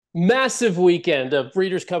Massive weekend of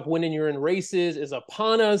Breeders' Cup Win and You're In races is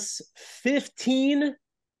upon us. 15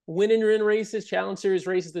 Win and You're In races, Challenge Series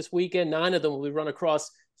races this weekend. 9 of them will be run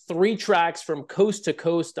across 3 tracks from coast to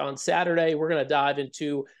coast on Saturday. We're going to dive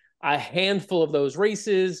into a handful of those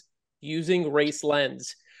races using Race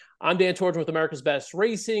Lens. I'm Dan Tordjman with America's Best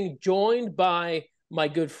Racing, joined by my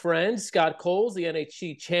good friend Scott Coles, the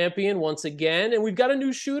NHC champion once again. And we've got a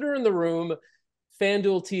new shooter in the room,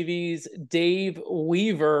 FanDuel TV's Dave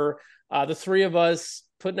Weaver. The three of us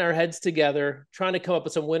putting our heads together, trying to come up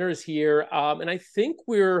with some winners here. And I think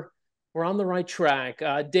we're on the right track.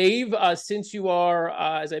 Dave, since you are,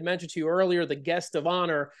 as I mentioned to you earlier, the guest of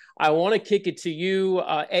honor, I want to kick it to you.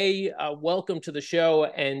 Welcome to the show.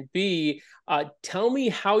 And B, tell me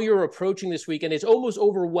how you're approaching this weekend. It's almost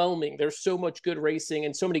overwhelming. There's so much good racing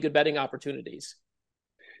and so many good betting opportunities.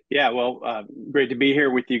 Yeah, well, great to be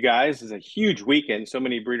here with you guys. It's a huge weekend. So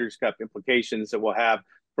many Breeders' Cup implications that we'll have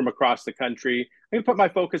from across the country. I'm going to put my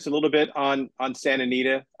focus a little bit on Santa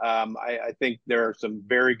Anita. I think there are some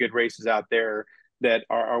very good races out there that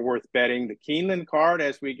are worth betting. The Keeneland card,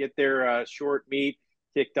 as we get their short meet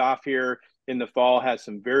kicked off here in the fall, has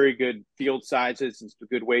some very good field sizes and some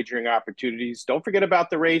good wagering opportunities. Don't forget about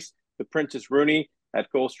the race, the Princess Rooney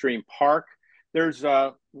at Gulfstream Park. There's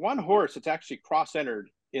one horse that's actually cross-entered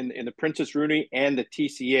in the Princess Rooney and the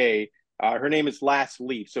TCA. Her name is Last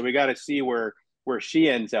Leaf, so we got to see where she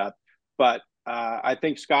ends up. But I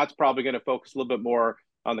think Scott's probably going to focus a little bit more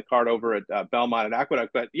on the card over at Belmont and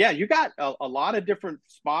Aqueduct. But yeah, you got a lot of different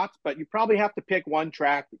spots, but you probably have to pick one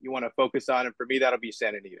track that you want to focus on, and for me, that'll be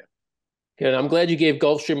Santa Anita. Good. I'm glad you gave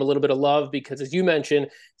Gulfstream a little bit of love because, as you mentioned,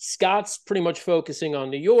 Scott's pretty much focusing on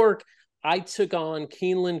New York. I took on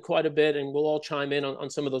Keeneland quite a bit, and we'll all chime in on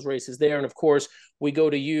some of those races there. And of course, we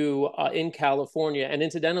go to you in California. And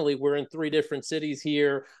incidentally, we're in 3 different cities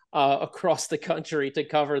here across the country to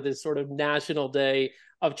cover this sort of national day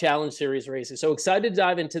of Challenge Series races. So excited to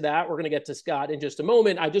dive into that. We're going to get to Scott in just a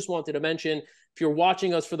moment. I just wanted to mention, if you're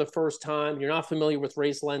watching us for the first time, you're not familiar with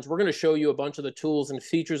Race Lens, we're going to show you a bunch of the tools and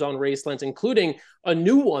features on Race Lens, including a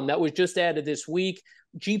new one that was just added this week,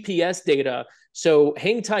 GPS data. So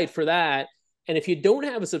hang tight for that. And if you don't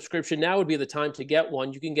have a subscription, now would be the time to get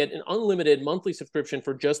one. You can get an unlimited monthly subscription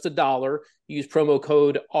for just $1. Use promo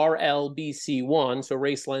code RLBC1. So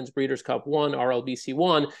Race Lens Breeders' Cup 1,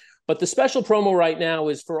 RLBC1. But the special promo right now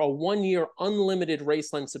is for a 1-year unlimited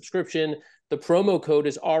Race Lens subscription. The promo code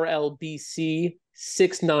is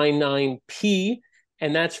RLBC699P.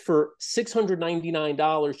 And that's for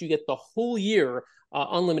 $699. You get the whole year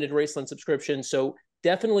unlimited Race Lens subscription. So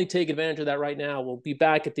definitely take advantage of that right now. We'll be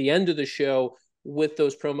back at the end of the show with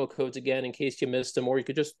those promo codes again in case you missed them, or you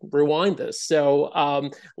could just rewind this. So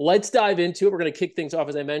let's dive into it. We're going to kick things off,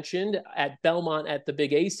 as I mentioned, at Belmont at the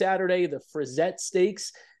Big A Saturday, the Frizette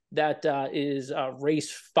Stakes. That is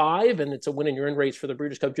race 5, and it's a win and you're in race for the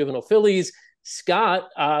Breeders' Cup Juvenile Fillies. Scott,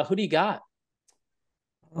 who do you got?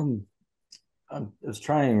 I was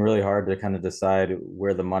trying really hard to kind of decide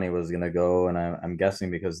where the money was going to go, and I'm guessing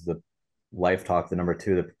because the Life Talk, the number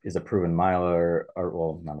 2, that is a proven miler, or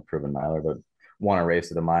well, not a proven miler, but won a race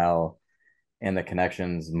at a mile, and the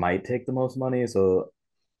connections might take the most money. So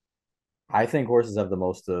I think horses have the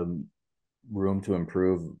most room to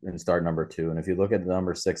improve in start number 2. And if you look at the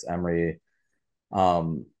number 6, Emery,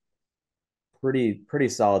 um, pretty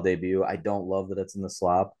solid debut. I don't love that it's in the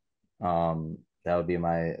slop. That would be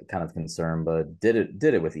my kind of concern, but did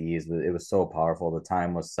it with ease. It was so powerful. The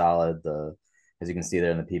time was solid. As you can see there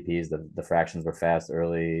in the PPs, the fractions were fast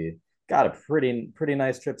early. Got a pretty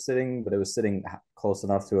nice trip sitting, but it was sitting close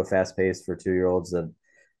enough to a fast pace for 2-year-olds that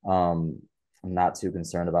I'm not too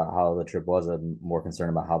concerned about how the trip was. I'm more concerned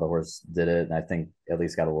about how the horse did it, and I think at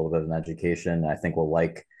least got a little bit of an education. I think we'll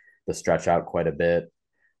like the stretch out quite a bit.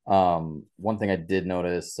 One thing I did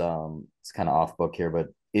notice, it's kind of off book here, but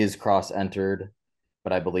is cross entered,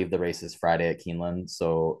 but I believe the race is Friday at Keeneland.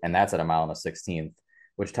 So, and that's at a mile and a 16th,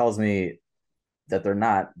 which tells me that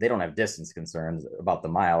they don't have distance concerns about the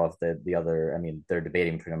mile. If the other, I mean, they're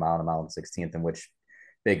debating between a mile and 16th, in which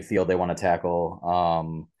big field they want to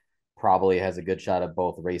tackle. Probably has a good shot at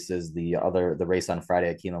both races. The race on Friday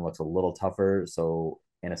at Keeneland looks a little tougher. So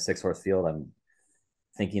in a 6-horse field, I'm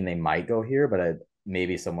thinking they might go here, but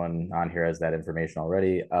maybe someone on here has that information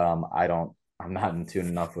already. I'm not in tune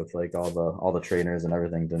enough with like all the trainers and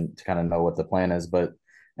everything to kind of know what the plan is,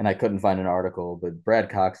 and I couldn't find an article, but Brad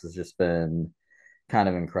Cox has just been kind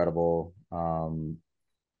of incredible. I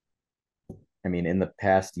mean, in the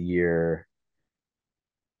past year,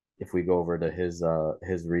 if we go over to his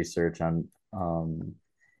research on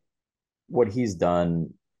what he's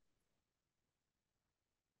done,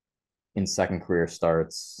 in second career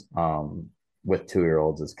starts with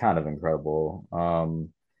 2-year-olds is kind of incredible.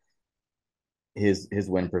 His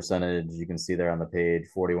win percentage, you can see there on the page,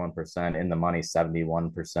 41%, in the money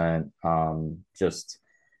 71%. Just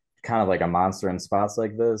kind of like a monster in spots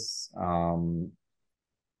like this. I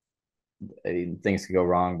mean, things could go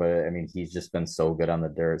wrong, but I mean, he's just been so good on the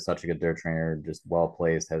dirt, such a good dirt trainer, just well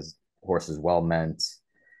placed, has horses well meant.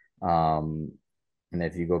 Um, and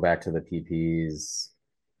if you go back to the PPs,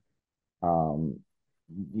 um,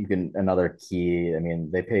 you can another key. I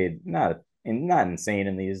mean, they paid not insane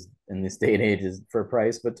in these day and ages for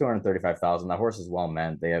price, but 235,000. The horse is well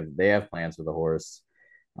meant. They have plans for the horse,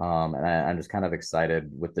 and I'm just kind of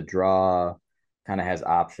excited with the draw. Kind of has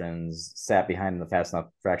options. Sat behind the fast enough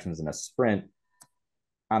fractions in a sprint.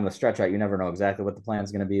 On the stretch out, you never know exactly what the plan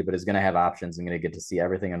is going to be, but is going to have options and going to get to see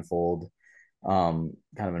everything unfold kind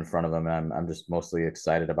of in front of him. And I'm just mostly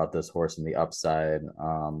excited about this horse and the upside.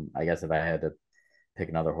 I guess if I had to pick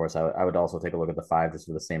another horse, I would also take a look at the 5 just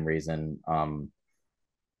for the same reason.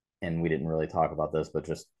 And we didn't really talk about this, but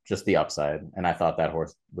just the upside. And I thought that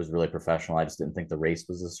horse was really professional. I just didn't think the race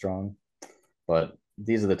was as strong. But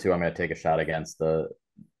these are the two I'm going to take a shot against. The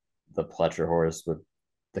Pletcher horse with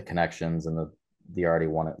the connections and the already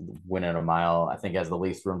winning a mile, I think has the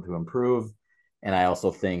least room to improve. And I also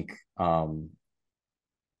think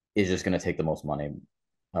is just going to take the most money.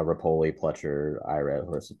 Rapoli, Pletcher, Irad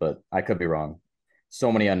horse, but I could be wrong.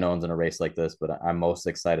 So many unknowns in a race like this, but I'm most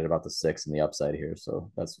excited about the 6 and the upside here. So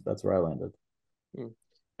that's where I landed.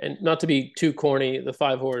 And not to be too corny, the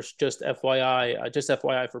 5 horse, just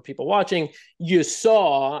FYI for people watching, you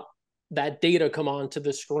saw that data come onto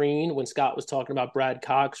the screen when Scott was talking about Brad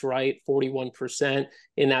Cox, right? 41%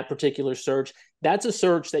 in that particular search. That's a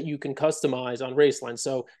search that you can customize on Raceline.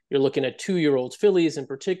 So you're looking at 2-year-olds fillies in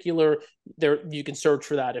particular. There, you can search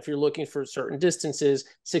for that. If you're looking for certain distances,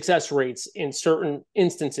 success rates in certain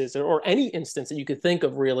instances, or any instance that you could think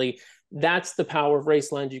of, really, that's the power of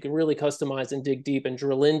Raceland. You can really customize and dig deep and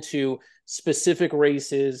drill into specific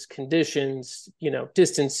races, conditions,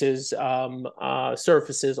 distances,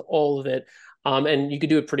 surfaces, all of it. And you could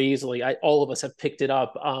do it pretty easily. All of us have picked it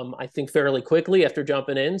up, I think, fairly quickly after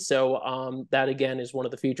jumping in. So that, again, is one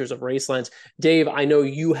of the features of Racelands. Dave, I know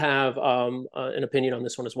you have an opinion on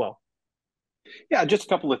this one as well. Yeah, just a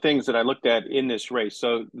couple of things that I looked at in this race.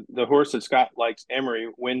 So the horse that Scott likes, Emery,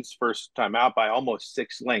 wins first time out by almost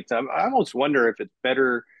 6 lengths. I almost wonder if it's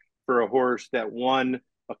better for a horse that won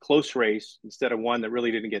a close race instead of one that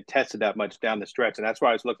really didn't get tested that much down the stretch. And that's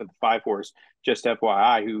why I was looking at the 5 horse, just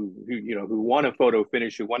FYI, who won a photo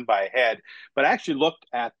finish, who won by a head. But I actually looked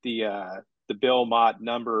at the Bill Mott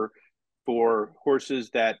number for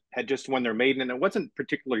horses that had just won their maiden, and it wasn't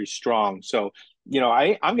particularly strong. So,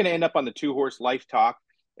 I'm going to end up on the 2 horse Life Talk.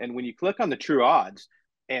 And when you click on the true odds,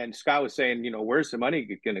 and Scott was saying, where's the money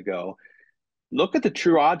going to go? Look at the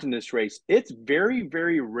true odds in this race. It's very,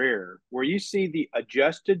 very rare where you see the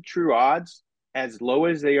adjusted true odds as low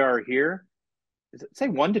as they are here. Is it, say,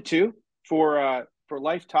 1 to 2 for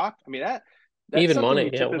Life Talk? I mean, that's even something money,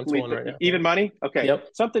 you typically, 1-1 right now. Even money. Okay, yep.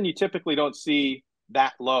 Something you typically don't see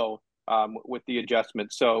that low with the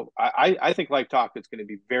adjustment. So I think Life Talk is going to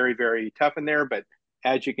be very, very tough in there. But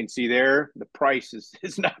as you can see there, the price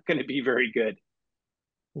is not going to be very good.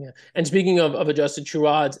 Yeah. And speaking of adjusted true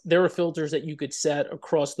odds, there are filters that you could set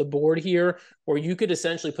across the board here, where you could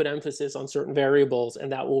essentially put emphasis on certain variables,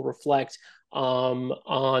 and that will reflect on,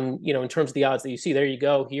 in terms of the odds that you see. There you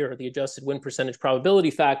go. Here are the adjusted win percentage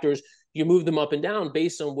probability factors. You move them up and down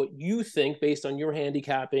based on what you think, based on your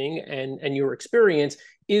handicapping and your experience,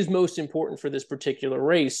 is most important for this particular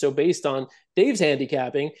race. So based on Dave's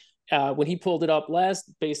handicapping, when he pulled it up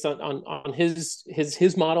last, based on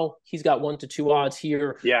his model, he's got 1 to 2 odds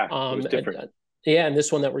here. Yeah, it was different. And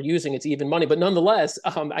this one that we're using, it's even money. But nonetheless,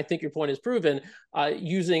 I think your point is proven.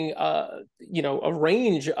 Using a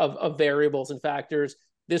range of variables and factors,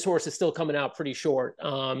 this horse is still coming out pretty short,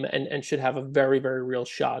 and should have a very, very real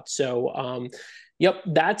shot. So, yep,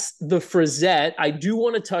 that's the Frizette. I do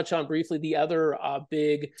want to touch on briefly the other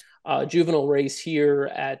big juvenile race here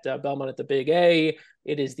at Belmont at the Big A.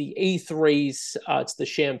 It is the 8th race. It's the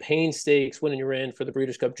Champagne Stakes, winning you're in for the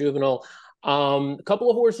Breeders' Cup Juvenile. A couple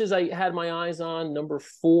of horses I had my eyes on. Number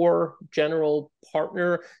 4, General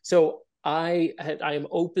Partner. So I am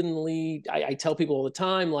openly, I tell people all the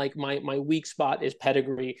time, like my weak spot is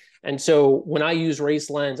pedigree. And so when I use Race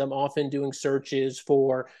Lens, I'm often doing searches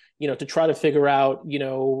for, to try to figure out,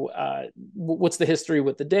 what's the history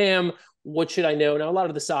with the dam? What should I know? Now, a lot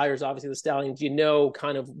of the sires, obviously the stallions,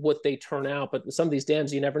 kind of what they turn out, but some of these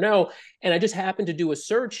dams, you never know. And I just happened to do a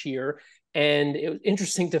search here, And it was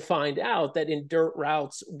interesting to find out that in dirt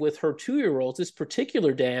routes with her 2-year-olds, this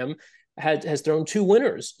particular dam has thrown 2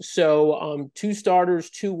 winners. So 2 starters,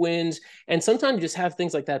 2 wins, and sometimes you just have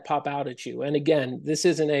things like that pop out at you. And again, this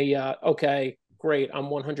isn't a, okay, great, I'm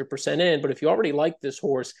 100% in. But if you already like this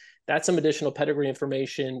horse, that's some additional pedigree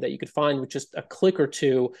information that you could find with just a click or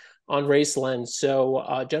two on Race Lens.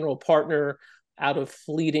 So general partner out of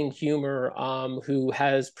Fleeting Humor, who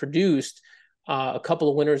has produced a couple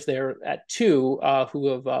of winners there at 2 who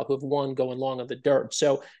have won going long on the dirt.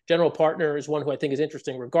 So general partner is one who I think is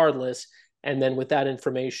interesting regardless. And then with that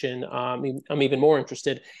information, I'm even more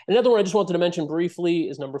interested. Another one I just wanted to mention briefly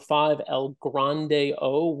is number 5, El Grande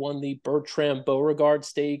O, won the Bertram Beauregard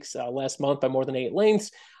Stakes last month by more than 8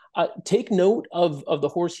 lengths. Take note of the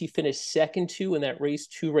horse he finished second to in that race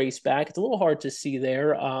 2 race back. It's a little hard to see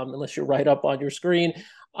there unless you're right up on your screen.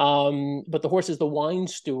 But the horse is the Wine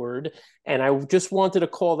Steward. And I just wanted to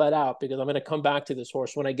call that out because I'm going to come back to this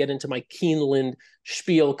horse when I get into my Keeneland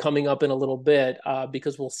spiel coming up in a little bit,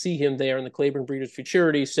 because we'll see him there in the Claiborne Breeders'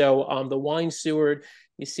 Futurity. So the Wine Steward,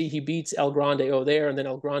 you see he beats El Grande O there, and then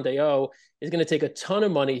El Grande O is going to take a ton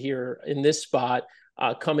of money here in this spot,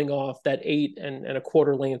 coming off that 8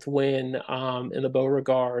 1/4 length win in the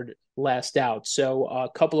Beauregard last out. So a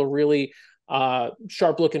couple of really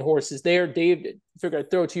sharp looking horses there. Dave, figure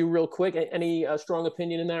I'd throw it to you real quick. Any strong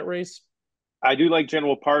opinion in that race? I do like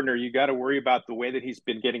general partner. You got to worry about the way that he's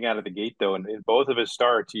been getting out of the gate, though. And in both of his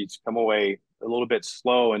starts, he's come away a little bit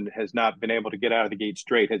slow and has not been able to get out of the gate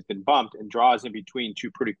straight, has been bumped and draws in between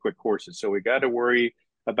 2 pretty quick horses. So we got to worry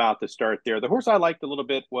about the start there. The horse I liked a little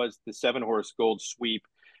bit was the 7-horse Gold Sweep.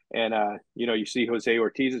 And, you see Jose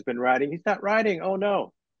Ortiz has been riding. He's not riding. Oh,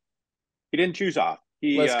 no. He didn't choose off.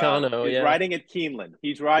 He's yeah. riding at Keeneland.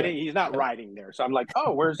 He's riding. Yeah. He's not riding there. So I'm like,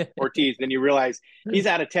 oh, where's Ortiz? Then you realize he's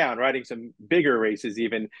out of town riding some bigger races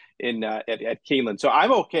even in at Keeneland. So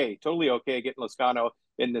I'm okay, totally okay getting Lozcano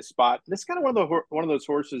in this spot. This is kind of one of those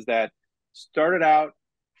horses that started out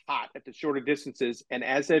hot at the shorter distances, and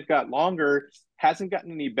as they've got longer, hasn't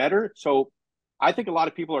gotten any better. So I think a lot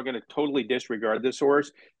of people are going to totally disregard this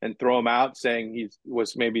horse and throw him out, saying he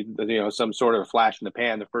was maybe some sort of a flash in the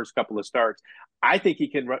pan the first couple of starts. I think he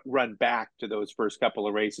can run back to those first couple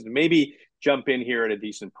of races and maybe jump in here at a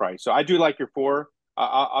decent price. So I do like your 4.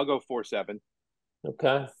 I'll go 4-7.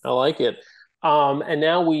 Okay, I like it. And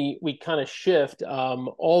now we kind of shift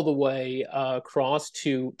all the way across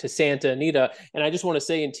to Santa Anita. And I just want to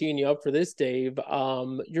say, and teeing you up for this, Dave,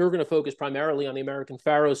 you're going to focus primarily on the American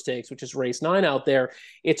Pharoah Stakes, which is race 9 out there.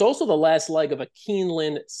 It's also the last leg of a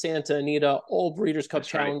Keeneland Santa Anita All Breeders' Cup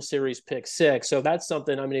Challenge Series Pick 6. So that's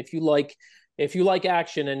something. I mean, if you like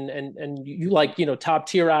action and you like top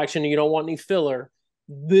tier action and you don't want any filler,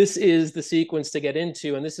 this is the sequence to get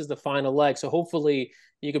into, and this is the final leg. So hopefully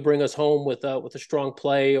you could bring us home with a strong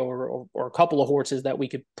play or a couple of horses that we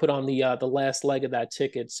could put on the last leg of that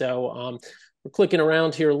ticket. So we're clicking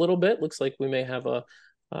around here a little bit. Looks like we may have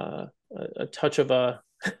a touch of a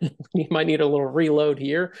you might need a little reload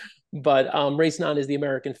here. But race 9 is the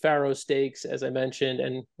American Pharoah Stakes, as I mentioned,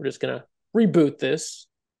 and we're just gonna reboot this.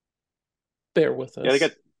 Bear with us. Yeah,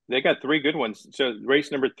 they got 3 good ones. So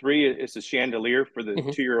race number 3 is the Chandelier for the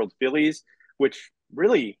 2-year-old fillies, which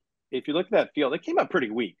really, if you look at that field, it came up pretty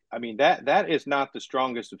weak. I mean, that is not the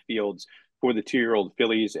strongest of fields for the 2-year-old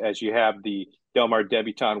fillies, as you have the Del Mar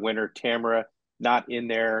Debutante winner, Tamara, not in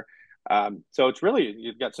there. So it's really,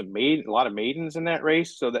 you've got a lot of maidens in that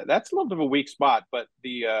race. So that's a little bit of a weak spot, but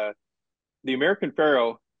the American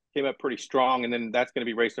Pharoah came up pretty strong. And then that's going to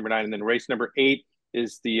be race number 9. And then race number 8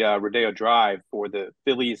 is the Rodeo Drive for the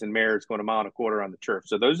fillies and mares going 1.25 miles on the turf.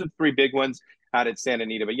 So those are the 3 big ones out at Santa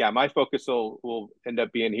Anita. But yeah, my focus will end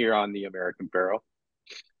up being here on the American Pharoah.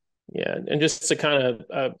 Yeah, and just to kind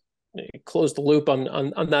of close the loop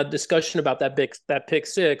on that discussion about that pick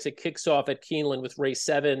 6, it kicks off at Keeneland with race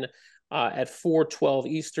 7 at 4:12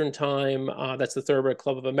 Eastern time. That's the Thoroughbred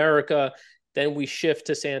Club of America. Then we shift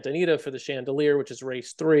to Santa Anita for the Chandelier, which is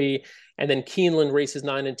race 3. And then Keeneland races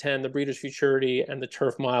 9 and 10, the Breeders' Futurity and the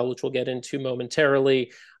Turf Mile, which we'll get into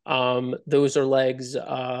momentarily. Those are legs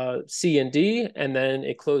C and D. And then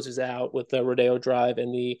it closes out with the Rodeo Drive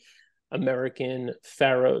and the American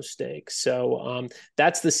Pharoah Stakes. So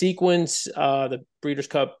that's the sequence, the Breeders'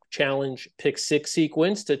 Cup Challenge Pick 6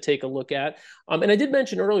 sequence to take a look at. And I did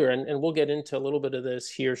mention earlier, and we'll get into a little bit of this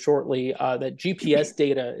here shortly, that GPS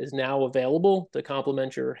data is now available to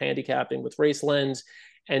complement your handicapping with Race Lens.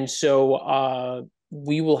 And so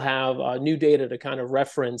we will have new data to kind of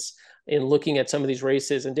reference in looking at some of these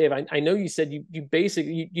races. And Dave, I know you said you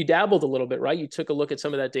basically, you dabbled a little bit, right? You took a look at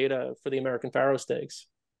some of that data for the American Pharoah Stakes.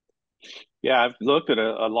 Yeah, I've looked at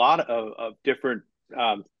a lot of different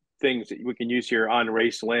things that we can use here on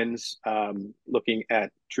Race Lens, looking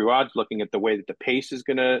at true odds, looking at the way that the pace is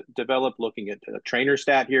going to develop, looking at the trainer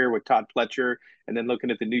stat here with Todd Pletcher, and then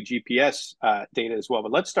looking at the new GPS data as well.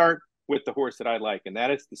 But let's start with the horse that I like, and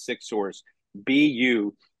that is the 6 horse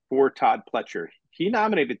BU for Todd Pletcher. He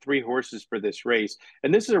nominated 3 horses for this race,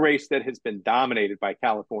 and this is a race that has been dominated by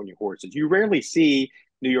California horses. You rarely see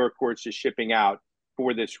New York horses shipping out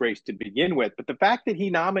for this race to begin with. But the fact that he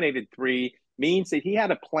nominated 3 means that he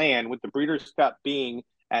had a plan, with the Breeders' Cup being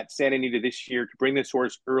at Santa Anita this year, to bring this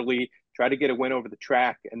horse early, try to get a win over the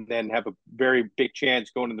track, and then have a very big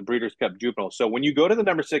chance going to the Breeders' Cup Juvenile. So when you go to the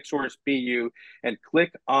number 6 horse BU and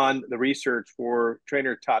click on the research for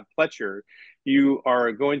trainer Todd Pletcher, you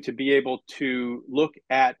are going to be able to look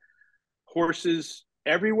at horses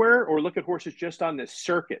everywhere or look at horses just on this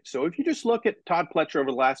circuit. So if you just look at Todd Pletcher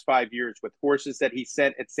over the last 5 years with horses that he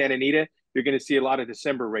sent at Santa Anita, you're going to see a lot of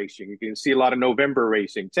December racing. You're going to see a lot of November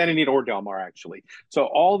racing, Santa Anita or Del Mar, actually. So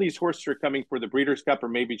all these horses are coming for the Breeders' Cup or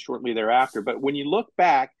maybe shortly thereafter. But when you look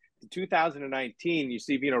back to 2019, you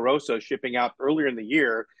see Vino Rosso shipping out earlier in the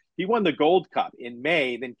year. He won the Gold Cup in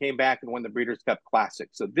May, then came back and won the Breeders' Cup Classic.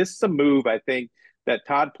 So this is a move, I think, that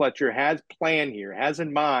Todd Pletcher has planned here, has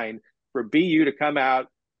in mind, for BU to come out,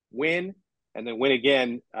 win, and then win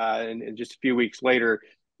again in just a few weeks later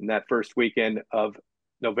in that first weekend of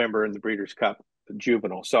November in the Breeders' Cup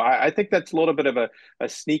Juvenile. So I think that's a little bit of a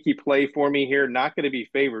sneaky play for me here. Not going to be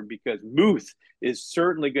favored because Muth is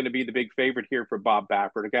certainly going to be the big favorite here for Bob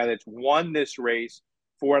Baffert, a guy that's won this race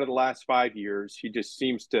 4 out of the last 5 years. He just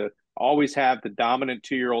seems to always have the dominant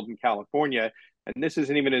 2-year-old in California. And this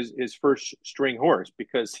isn't even his first string horse,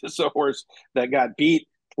 because this is a horse that got beat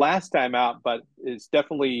last time out, but is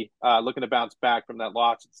definitely looking to bounce back from that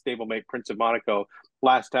loss at stablemate Prince of Monaco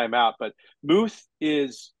last time out. But Muth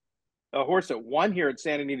is a horse that won here at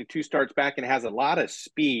Santa Anita 2 starts back and has a lot of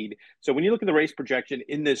speed. So when you look at the race projection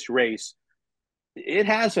in this race, it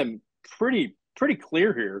has him pretty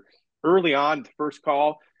clear here early on the first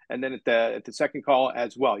call, and then at the second call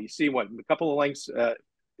as well. You see a couple of lengths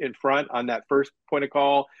in front on that first point of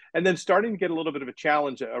call, and then starting to get a little bit of a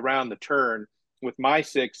challenge around the turn, with my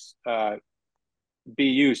 6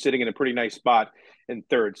 BU sitting in a pretty nice spot in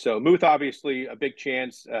third. So Muth, obviously a big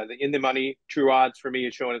chance. The in the money true odds for me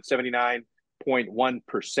is showing at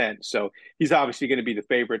 79.1%. So he's obviously going to be the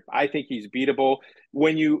favorite. I think he's beatable.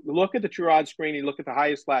 When you look at the true odds screen, you look at the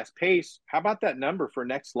highest last pace, how about that number for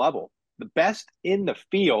next level? The best in the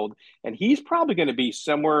field. And he's probably going to be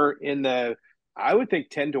somewhere in the, I would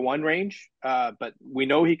think, 10-1 range, but we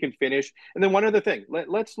know he can finish. And then one other thing,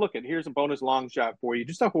 let's look at, here's a bonus long shot for you.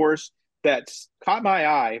 Just a horse that's caught my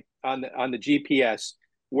eye on the GPS,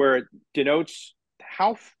 where it denotes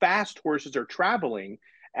how fast horses are traveling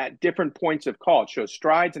at different points of call. It shows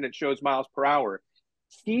strides and it shows miles per hour.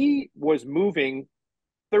 He was moving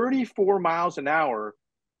 34 miles an hour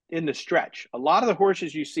in the stretch. A lot of the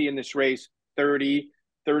horses you see in this race, 30,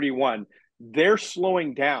 31, they're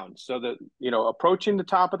slowing down. So approaching the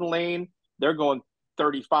top of the lane, they're going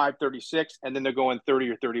 35, 36, and then they're going 30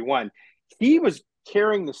 or 31. He was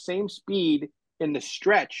carrying the same speed in the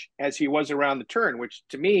stretch as he was around the turn, which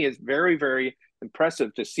to me is very, very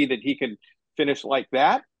impressive to see that he can finish like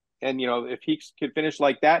that. And, if he can finish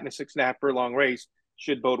like that in a 6.5 furlong race,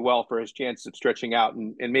 should bode well for his chances of stretching out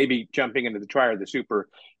and maybe jumping into the Tri or the Super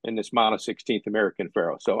in this mile 16th American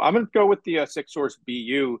Pharoah. So I'm going to go with the 6 horse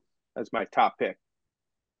BU as my top pick.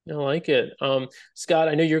 I like it. Scott,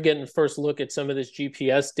 I know you're getting first look at some of this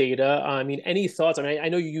GPS data. I mean, any thoughts? I mean, I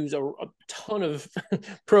know you use a ton of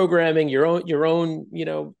programming, your own,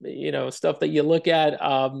 stuff that you look at.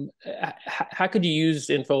 How could you use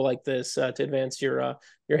info like this to advance your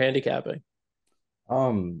handicapping?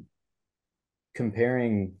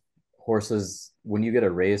 Comparing horses, when you get a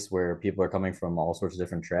race where people are coming from all sorts of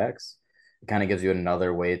different tracks, it kind of gives you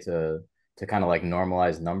another way to kind of like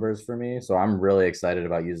normalize numbers for me. So I'm really excited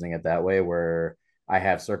about using it that way, where I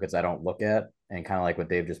have circuits I don't look at, and kind of like what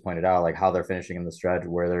Dave just pointed out, like how they're finishing in the stretch,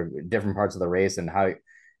 where they're different parts of the race, and how,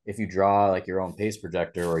 if you draw like your own pace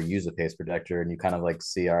projector or use a pace projector, and you kind of like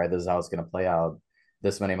see, all right, this is how it's going to play out,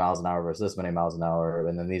 this many miles an hour versus this many miles an hour.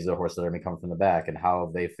 And then these are the horses that are going to come from the back and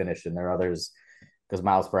how they finish, and there are others, because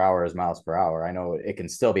miles per hour is miles per hour. I know it can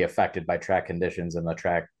still be affected by track conditions and the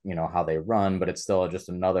track, how they run, but it's still just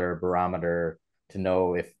another barometer to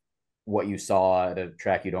know if what you saw at a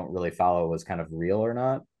track you don't really follow was kind of real or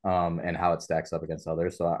not, and how it stacks up against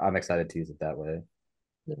others. So I'm excited to use it that way.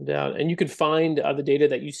 No doubt. And you could find the data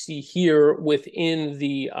that you see here within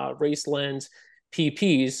the Race Lens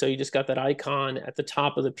PPs. So you just got that icon at the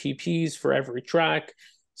top of the PPs for every track.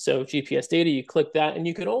 So GPS data, you click that, and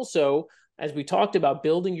you can also, as we talked about,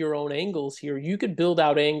 building your own angles here, you could build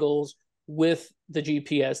out angles with the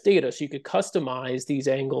GPS data. So you could customize these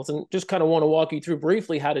angles, and just kind of want to walk you through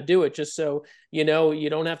briefly how to do it, just so you know, you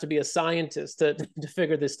don't have to be a scientist to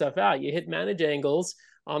figure this stuff out. You hit manage angles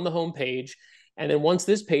on the home page. And then once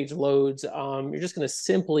this page loads, you're just going to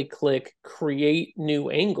simply click create new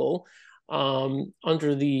angle.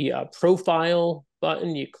 Under the profile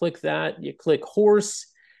button, you click that, you click horse.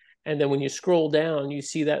 And then when you scroll down, you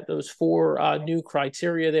see that those 4 new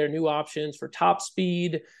criteria there, new options for top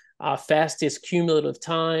speed, fastest cumulative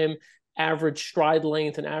time, average stride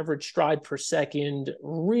length, and average stride per second.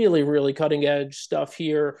 Really, really cutting edge stuff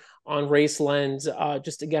here on Race Lens.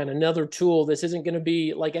 Just again, another tool. This isn't going to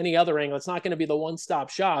be like any other angle. It's not going to be the one-stop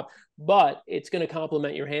shop, but it's going to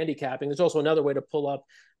complement your handicapping. There's also another way to pull up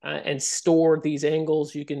and store these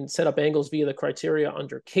angles. You can set up angles via the criteria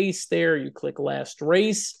under case there. You click last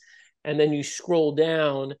race, and then you scroll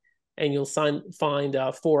down and you'll find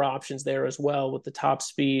 4 options there as well, with the top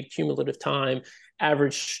speed, cumulative time,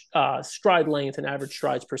 average stride length, and average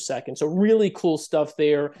strides per second. So really cool stuff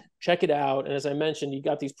there. Check it out. And as I mentioned, you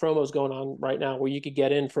got these promos going on right now where you could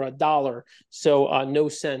get in for $1. So no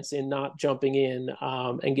sense in not jumping in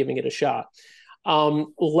and giving it a shot.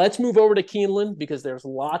 Let's move over to Keeneland, because there's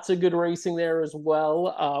lots of good racing there as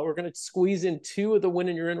well. We're going to squeeze in 2 of the win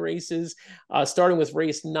and you're in races, starting with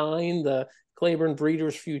race 9, the Claiborne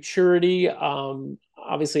Breeders' Futurity.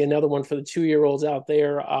 Obviously another one for the 2-year-olds out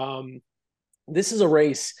there. This is a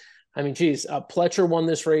race. I mean, geez, Pletcher won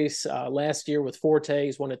this race last year with Forte.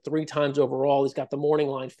 He's won it 3 times overall. He's got the morning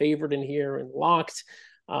line favored in here and locked.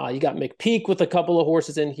 You got McPeak with a couple of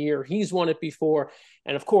horses in here. He's won it before.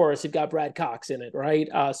 And of course, you've got Brad Cox in it, right?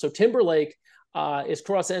 So Timberlake is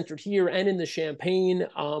cross-entered here and in the Champagne.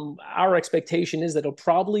 Our expectation is that he'll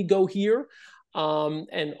probably go here.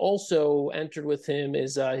 And also entered with him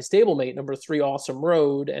is his stablemate, number 3, Awesome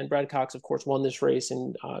Road. And Brad Cox, of course, won this race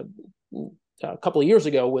in a couple of years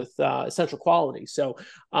ago with Essential Quality. So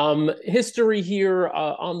history here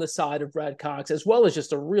on the side of Brad Cox, as well as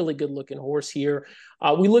just a really good looking horse here.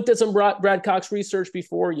 We looked at some Brad Cox research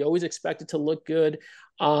before. You always expect it to look good.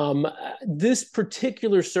 This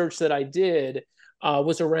particular search that I did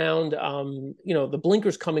was around, the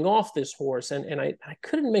blinkers coming off this horse. And I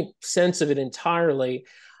couldn't make sense of it entirely.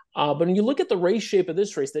 But when you look at the race shape of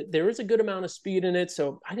this race, that there is a good amount of speed in it.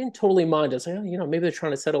 So I didn't totally mind. I was like, maybe they're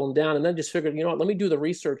trying to settle him down. And then just figured, let me do the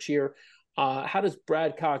research here. How does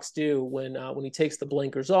Brad Cox do when he takes the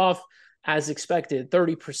blinkers off? As expected,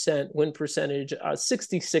 30% win percentage,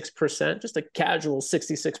 66%, just a casual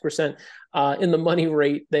 66% in the money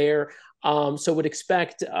rate there. So would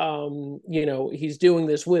expect, he's doing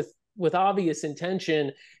this with obvious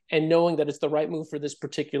intention and knowing that it's the right move for this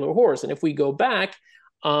particular horse. And if we go back,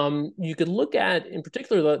 you could look at, in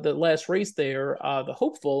particular, the last race there, the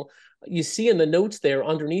Hopeful. You see in the notes there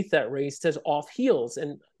underneath that race, it says off heels.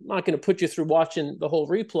 And I'm not going to put you through watching the whole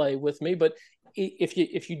replay with me, but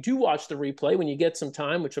if you do watch the replay when you get some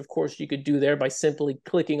time, which of course you could do there by simply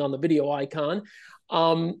clicking on the video icon,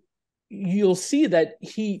 you'll see that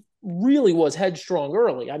he really was headstrong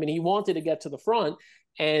early. I mean, he wanted to get to the front,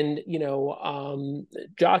 and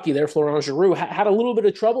jockey there, Florent Giroux, had a little bit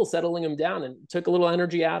of trouble settling him down and took a little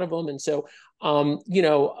energy out of him. And so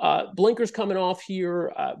blinkers coming off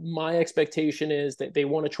here, my expectation is that they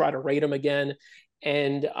want to try to rate him again,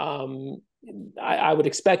 and I would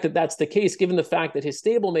expect that that's the case, given the fact that his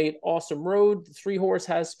stablemate, Awesome Road, the 3-horse,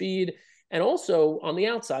 has speed. And also on the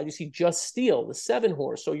outside, you see Just Steel, the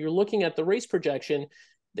 7-horse. So you're looking at the race projection.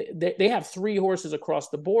 They have 3 horses across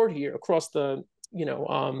the board here, across the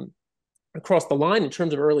line in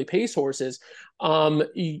terms of early pace horses.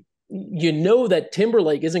 That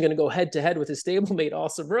Timberlake isn't going to go head to head with his stablemate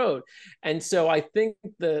Awesome Road. And so I think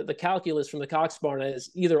the calculus from the Cox barn is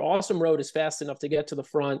either Awesome Road is fast enough to get to the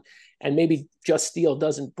front and maybe Just Steel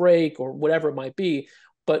doesn't break or whatever it might be.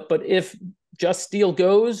 But if Just Steel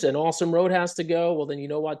goes and Awesome Road has to go, well, then you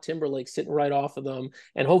know what? Timberlake's sitting right off of them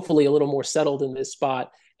and hopefully a little more settled in this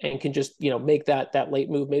spot and can just, make that late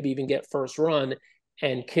move, maybe even get first run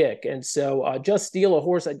and kick. And so Just Steel, a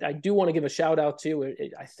horse I do want to give a shout out to.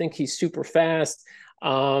 I think he's super fast.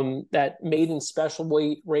 That maiden special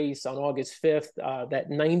weight race on August 5th, that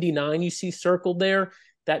 99 you see circled there,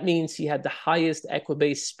 that means he had the highest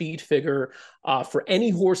Equibase speed figure for any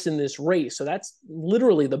horse in this race. So that's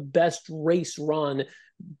literally the best race run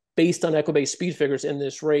based on Equibase speed figures in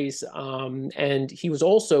this race. And he was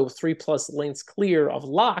also 3+ lengths clear of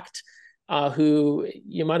Locked, who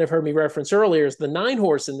you might have heard me reference earlier is the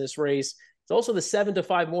 9-horse in this race. It's also the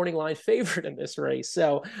 7-5 morning line favorite in this race.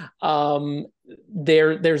 So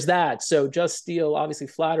there's that. So Just Steel, obviously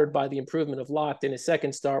flattered by the improvement of Locked in his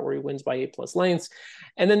second start where he wins by 8+ lengths.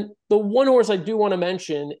 And then the one horse I do want to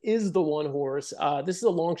mention is the one horse. This is a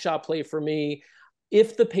long shot play for me.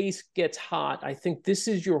 If the pace gets hot, I think this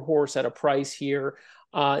is your horse at a price here.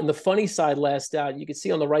 And the funny side last out, you can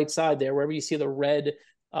see on the right side there, wherever you see the red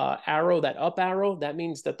arrow, that up arrow, that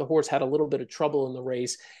means that the horse had a little bit of trouble in the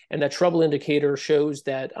race. And that trouble indicator shows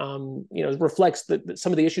that, reflects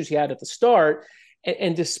some of the issues he had at the start.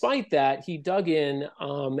 And despite that, he dug in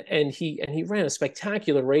and he ran a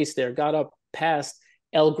spectacular race there, got up past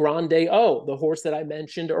El Grande O, the horse that I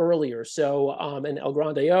mentioned earlier. So, and El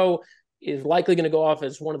Grande O is likely going to go off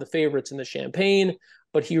as one of the favorites in the Champagne,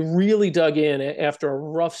 but he really dug in after a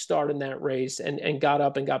rough start in that race and got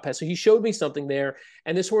up and got past. So he showed me something there.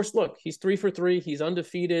 And this horse, look, he's 3 for 3. He's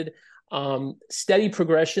undefeated. Steady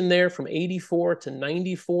progression there from 84 to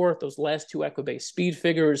 94. Those last two Equibase speed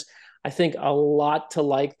figures. I think a lot to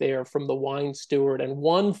like there from the Wine Steward. And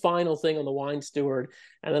one final thing on the Wine Steward,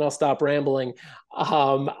 and then I'll stop rambling.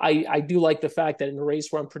 I do like the fact that in a race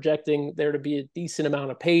where I'm projecting there to be a decent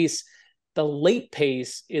amount of pace, the late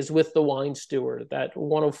pace is with the Wine Steward. That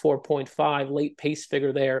 104.5 late pace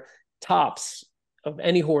figure there tops of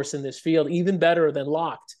any horse in this field, even better than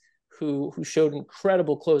Locked, who showed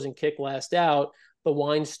incredible closing kick last out. The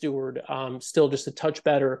Wine Steward still just a touch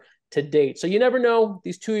better to date. So you never know,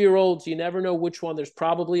 these 2-year-olds, you never know which one. There's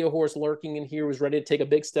probably a horse lurking in here who's ready to take a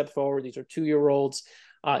big step forward. These are 2-year-olds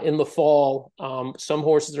in the fall. Some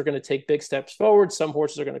horses are going to take big steps forward. Some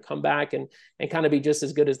horses are going to come back and kind of be just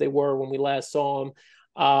as good as they were when we last saw them.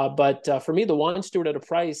 But for me, the Wine Steward at a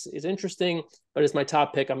price is interesting, but as my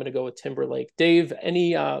top pick, I'm going to go with Timberlake. Dave,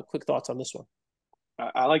 any quick thoughts on this one?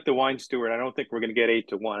 I like the Wine Steward. I don't think we're going to get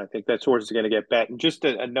 8-1. I think that horse is going to get bet. And just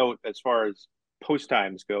a note as far as post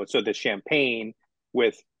times go. So the Champagne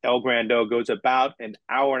with El Grando goes about an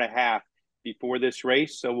hour and a half before this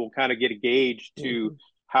race. So we'll kind of get a gauge to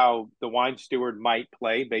how the Wine Steward might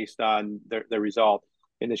play based on the result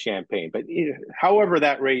in the Champagne. But however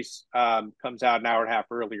that race comes out an hour and a half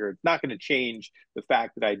earlier, it's not going to change the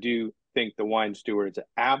fact that I do think the Wine Steward is an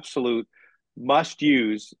absolute must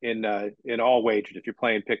use in all wagers. If you're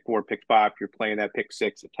playing pick 4, pick 5, if you're playing that pick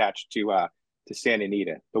 6 attached to Santa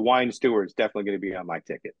Anita, the Wine Steward is definitely going to be on my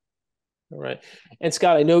ticket. All right. And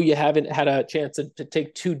Scott, I know you haven't had a chance to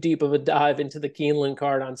take too deep of a dive into the Keeneland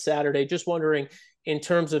card on Saturday. Just wondering, in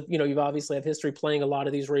terms of, you've obviously have history playing a lot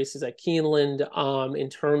of these races at Keeneland, in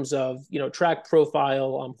terms of, track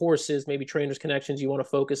profile, horses, maybe trainers connections you want to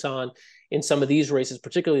focus on in some of these races,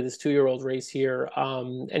 particularly this 2-year-old race here.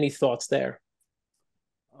 Any thoughts there?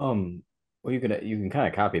 Well, you can kind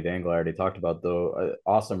of copy the angle I already talked about, though.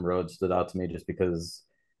 Awesome Road stood out to me just because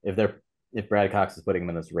if Brad Cox is putting him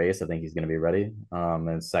in this race, I think he's going to be ready.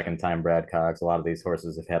 And second time Brad Cox, a lot of these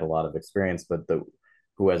horses have had a lot of experience, but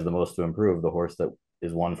who has the most to improve? The horse that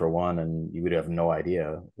is 1 for 1, and you would have no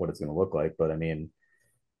idea what it's going to look like. But I mean,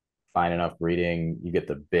 fine enough breeding, you get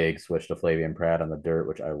the big switch to Flavian Pratt on the dirt,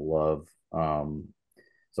 which I love.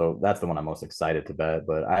 So that's the one I'm most excited to bet.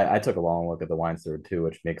 But I took a long look at the Wine Steward too,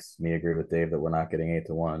 which makes me agree with Dave that we're not getting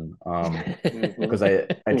 8-1. Because I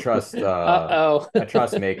trust I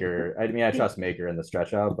trust Maker. I trust Maker in the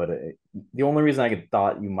stretch out. But the only reason I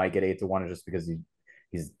thought you might get 8-1 is just because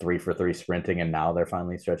he's 3 for 3 sprinting, and now they're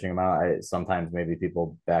finally stretching him out. Sometimes maybe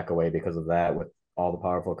people back away because of that with all the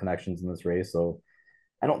powerful connections in this race. So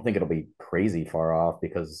I don't think it'll be crazy far off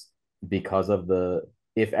because of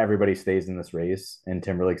if everybody stays in this race and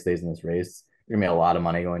Timberlake stays in this race, you're gonna make a lot of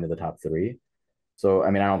money going to the top 3. So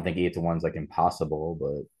I mean, I don't think 8-1 is like impossible,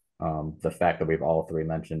 but the fact that we've all 3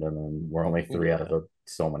 mentioned them and we're only 3 out of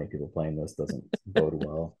so many people playing this doesn't bode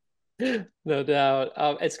well. No doubt.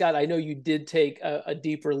 And Scott, I know you did take a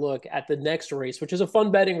deeper look at the next race, which is a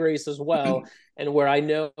fun betting race as well, and where I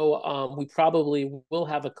know we probably will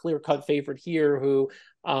have a clear-cut favorite here who,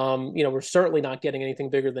 we're certainly not getting anything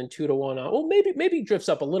bigger than 2-1. Well, maybe drifts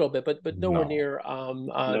up a little bit, but nowhere near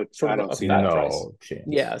sort of a fat price. Chance.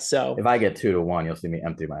 Yeah. So if I get 2-1, you'll see me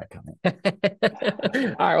empty my account.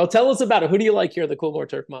 All right. Well, tell us about it. Who do you like here at the Coolmore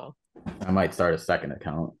Turf Mile? I might start a second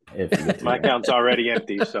account if my account's already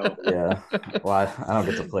empty. So yeah, well, I don't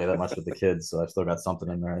get to play that much with the kids, so I've still got something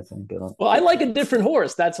in there. I think. Well, I like a different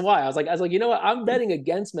horse. That's why I was like, you know what? I'm betting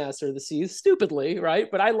against Master of the Seas stupidly, right?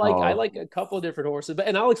 But I like a couple of different horses,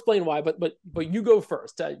 and I'll explain why. But you go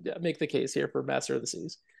first. Make the case here for Master of the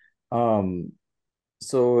Seas.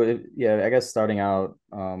 So I guess starting out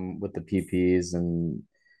with the PPs, and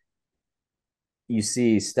you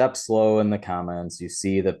see step slow in the comments, you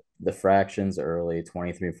see the fractions early,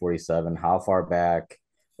 23:47, how far back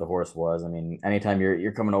the horse was. I mean, anytime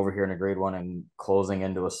you're coming over here in a grade one and closing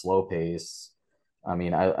into a slow pace, I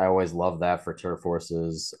mean, I always love that for turf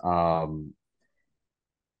horses. And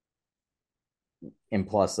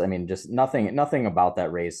plus, I mean, just nothing about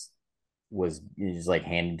that race was just like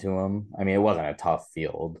handed to him. I mean, it wasn't a tough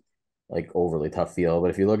field, like overly tough field, but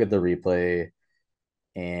if you look at the replay,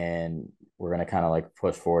 and we're going to kind of like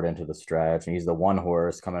push forward into the stretch. And he's the one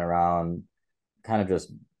horse coming around, kind of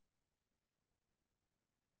just,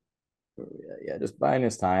 yeah, just buying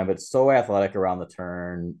his time, but so athletic around the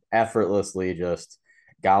turn, effortlessly just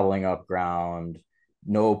gobbling up ground,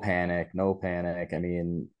 no panic, no panic. I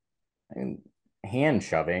mean, hand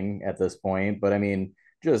shoving at this point, but I mean,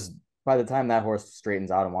 just by the time that horse straightens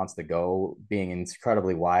out and wants to go, being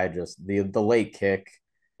incredibly wide, just the late kick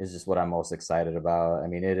is just what I'm most excited about. I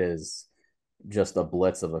mean, it is just a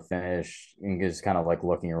blitz of a finish and just kind of like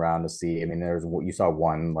looking around to see. I mean, there's you saw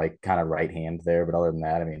one like kind of right hand there, but other than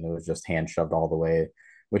that, I mean, it was just hand shoved all the way,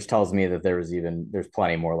 which tells me that there's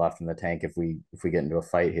plenty more left in the tank if we get into a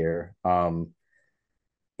fight here. And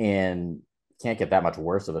can't get that much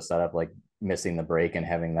worse of a setup like missing the break and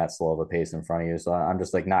having that slow of a pace in front of you. So I'm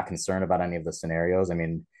just like not concerned about any of the scenarios. I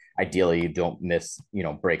mean, ideally you don't miss,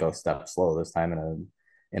 break a step slow this time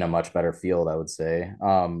in a much better field, I would say.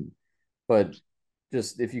 But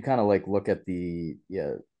just if you kind of like look at the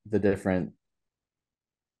different,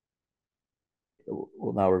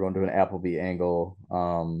 well, now we're going to an Appleby angle.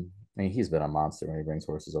 I mean, he's been a monster when he brings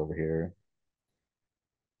horses over here.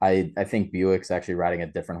 I think Buick's actually riding a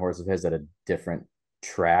different horse of his at a different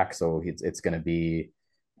track, so it's going to be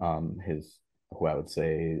his, who I would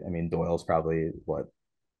say. I mean, Doyle's probably what,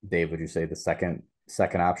 Dave, would you say the second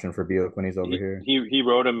option for Buick when he's over here? He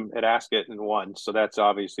rode him at Ascot and won, so that's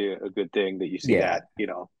obviously a good thing that you see Yeah,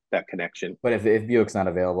 that that connection. but if Buick's not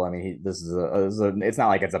available, I mean, this is a it's not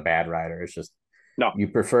like it's a bad rider. It's just No, I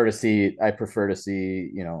prefer to see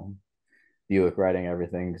Buick riding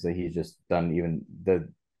everything because he's just done even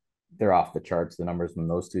they're off the charts, the numbers when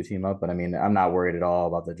those two team up. But I mean, I'm not worried at all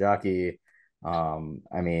about the jockey.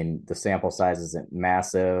 I mean, the sample size isn't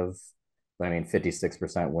massive, but I mean,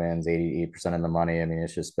 56% wins, 88% in the money. I mean,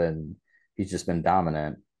 he's just been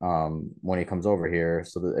dominant when he comes over here.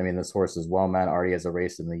 So, I mean, this horse is well meant, already has a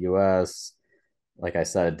race in the US. Like I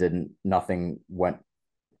said, nothing went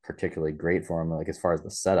particularly great for him. Like as far as the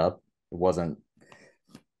setup, it wasn't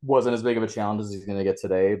as big of a challenge as he's going to get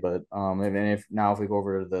today. But and if we go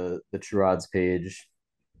over to the true odds page,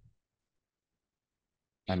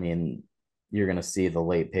 I mean, you're going to see the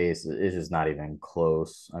late pace is just not even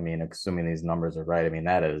close. I mean, assuming these numbers are right, I mean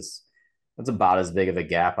that's about as big of a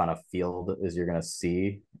gap on a field as you're going to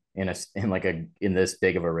see in this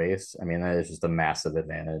big of a race. I mean, that is just a massive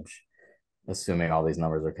advantage, assuming all these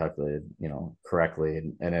numbers are calculated, correctly.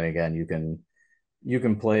 And then again, you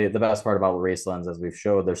can play. The best part about race lens, as we've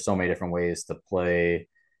showed, there's so many different ways to play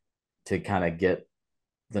to kind of get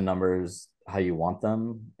the numbers how you want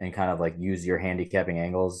them and kind of like use your handicapping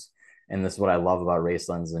angles. And this is what I love about race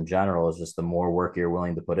lens in general is just the more work you're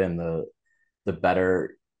willing to put in, the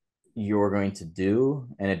better you're going to do.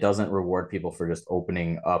 And it doesn't reward people for just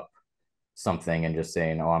opening up something and just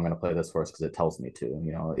saying, "Oh, I'm going to play this horse because it tells me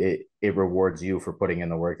to." It rewards you for putting in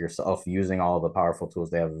the work yourself, using all the powerful tools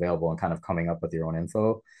they have available, and kind of coming up with your own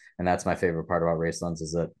info. And that's my favorite part about race lens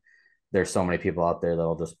is that there's so many people out there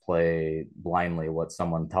that'll just play blindly what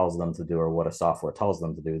someone tells them to do or what a software tells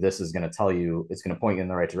them to do. This is going to tell you, it's going to point you in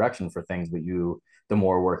the right direction for things, but the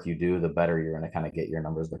more work you do, the better you're going to kind of get your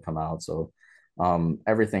numbers to come out. So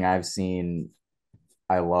everything I've seen,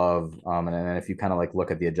 I love. And then if you kind of like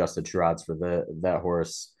look at the adjusted true odds for that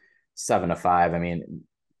horse, 7-5. I mean,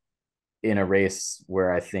 in a race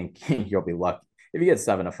where I think you'll be lucky if you get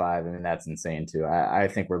 7-5. I mean, that's insane too. I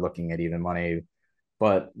think we're looking at even money,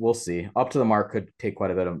 but we'll see. Up to the mark could take quite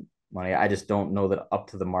a bit of money. I just don't know that up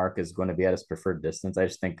to the mark is going to be at his preferred distance. I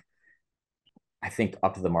think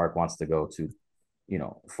up to the mark wants to go to,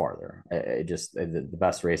 farther. It just the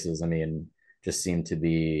best races, I mean, just seem to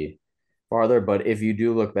be farther. But if you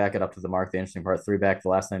do look back at up to the mark, the interesting part, three back, the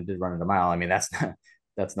last time did run in a mile. I mean,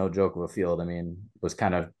 that's no joke of a field. I mean, was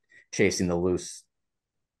kind of chasing the loose.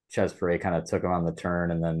 Ches Perret kind of took him on the turn,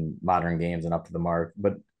 and then Modern Games and up to the mark,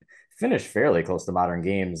 but finished fairly close to Modern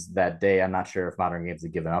Games that day. I'm not sure if Modern Games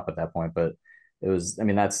had given up at that point, but it was. I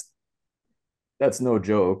mean, that's no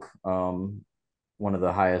joke. One of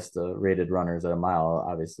the highest rated runners at a mile,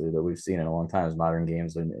 obviously, that we've seen in a long time is Modern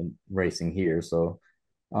Games and racing here. So,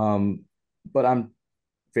 but I'm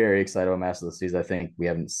very excited about Master of the Seas. I think we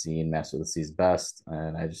haven't seen Master of the Seas best,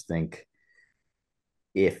 and I just think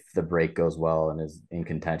if the break goes well and is in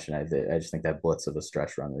contention, I just think that blitz of a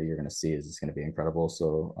stretch run that you're going to see is just going to be incredible.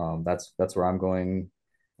 So that's where I'm going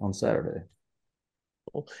on Saturday.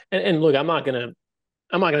 And look, I'm not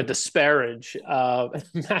gonna disparage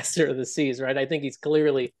Master of the Seas, right? I think he's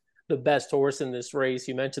clearly the best horse in this race.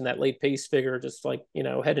 You mentioned that late pace figure, just like,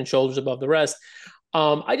 head and shoulders above the rest.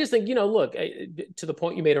 I just think, look, to the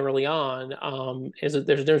point you made early on, is that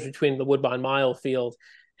there's a difference between the Woodbine Mile field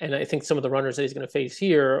and I think some of the runners that he's going to face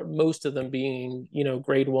here, most of them being,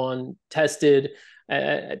 grade one tested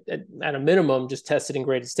at a minimum, just tested in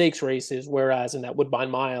graded stakes races. Whereas in that Woodbine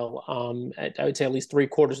Mile, I would say at least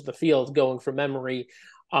 3/4 of the field going from memory,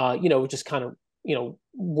 just kind of,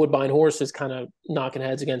 Woodbine horses kind of knocking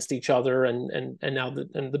heads against each other, and now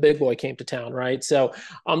the big boy came to town, right? So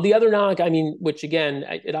the other knock, I mean, which again,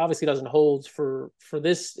 it obviously doesn't hold for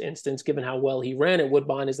this instance, given how well he ran at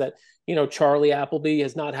Woodbine, is that Charlie Appleby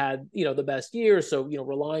has not had the best year, so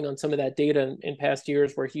relying on some of that data in past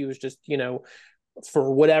years where he was just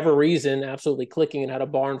for whatever reason, absolutely clicking and had a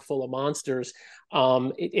barn full of monsters.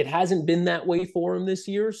 It hasn't been that way for him this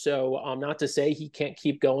year. So not to say he can't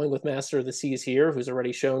keep going with Master of the Seas here, who's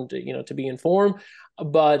already shown to be in form,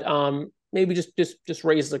 but maybe just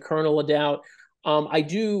raise the kernel of doubt. I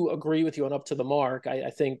do agree with you on Up to the Mark. I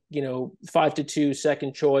think 5-2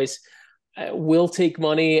 second choice will take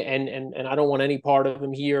money, and I don't want any part of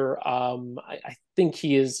him here. I think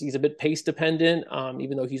he's a bit pace dependent,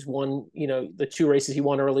 even though he's won, the 2 races he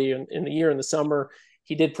won early in the year in the summer.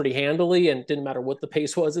 He did pretty handily, and it didn't matter what the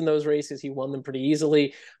pace was in those races. He won them pretty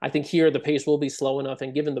easily. I think here the pace will be slow enough,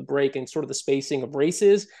 and given the break and sort of the spacing of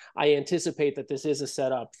races, I anticipate that this is a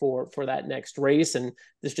setup for that next race, and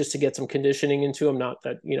this just to get some conditioning into him. Not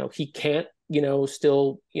that he can't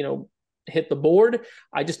still hit the board.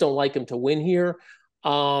 I just don't like him to win here.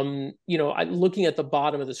 Looking at the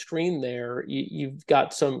bottom of the screen there, you've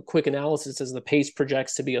got some quick analysis as the pace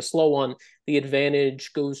projects to be a slow one. The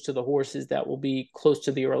advantage goes to the horses that will be close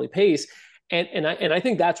to the early pace. And I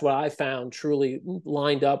think that's what I found truly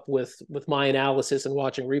lined up with my analysis and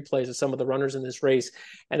watching replays of some of the runners in this race.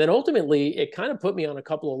 And then ultimately, it kind of put me on a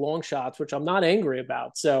couple of long shots, which I'm not angry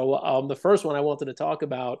about. So the first one I wanted to talk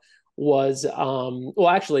about was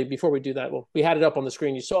actually before we do that, we had it up on the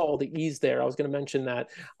screen, you saw all the E's there. I was going to mention that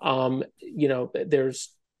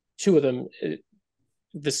there's 2 of them.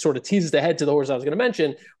 This sort of teases ahead to the horse I was going to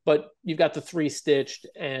mention, but you've got the 3 Stitched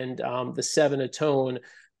and the 7 Atone.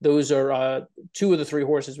 Those are 2 of the 3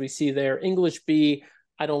 horses we see there. English B,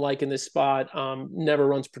 I don't like in this spot. Never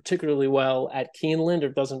runs particularly well at Keeneland, or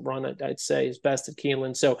doesn't run, I'd say, his best at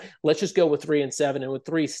Keeneland. So let's just go with 3 and 7. And with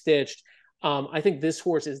 3 Stitched, I think this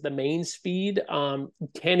horse is the main speed.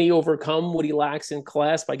 Can he overcome what he lacks in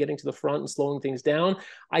class by getting to the front and slowing things down?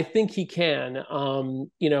 I think he can.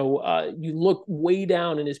 You look way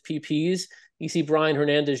down in his PPs. You see Brian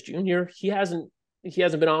Hernandez Jr. He hasn't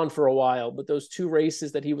been on for a while, but those 2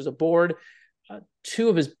 races that he was aboard, 2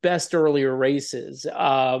 of his best earlier races.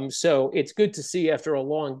 So it's good to see after a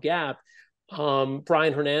long gap.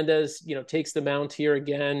 Brian Hernandez, takes the mount here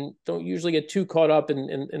again. Don't usually get too caught up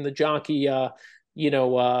in the jockey, said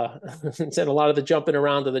a lot of the jumping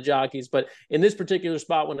around to the jockeys. But in this particular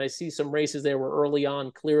spot, when I see some races there were early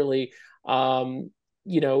on, clearly, there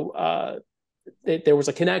was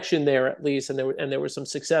a connection there at least, and there was some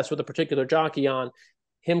success with a particular jockey on.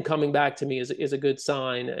 Him coming back to me is a good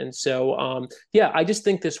sign. And so, I just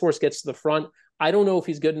think this horse gets to the front. I don't know if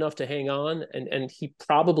he's good enough to hang on, and he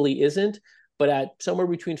probably isn't. But at somewhere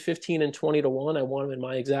between 15 and 20 to 1, I want him in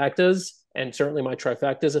my exactas and certainly my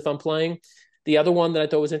trifectas if I'm playing. The other one that I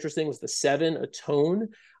thought was interesting was the 7 Atone,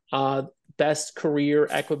 best career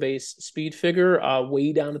Equibase speed figure,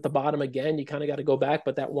 way down at the bottom again. You kind of got to go back,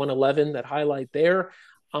 but that 111, that highlight there,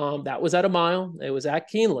 that was at a mile. It was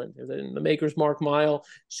at Keeneland, it was in the Maker's Mark mile.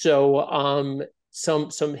 So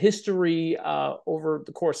some history over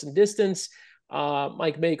the course and distance.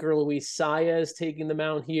 Mike Maker, Luis Saez taking the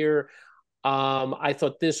mount here. I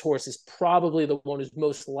thought this horse is probably the one who's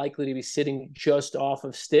most likely to be sitting just off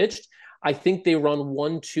of Stitched. I think they run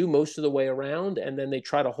 1-2 most of the way around, and then they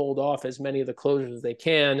try to hold off as many of the closers as they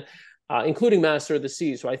can, including Master of the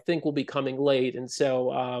Seas, who I think will be coming late. And so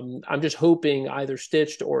I'm just hoping either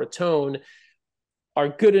Stitched or Atone are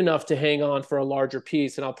good enough to hang on for a larger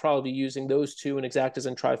piece, and I'll probably be using those 2 in exactas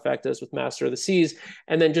and trifectas with Master of the Seas.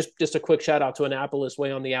 And then just a quick shout out to Annapolis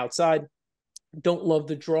way on the outside. Don't love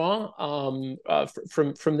the draw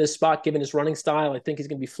from this spot, given his running style. I think he's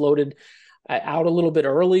going to be floated out a little bit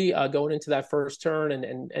early going into that first turn.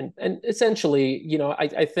 And essentially,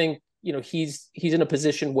 I think, he's in a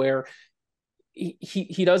position where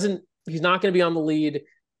he's not going to be on the lead.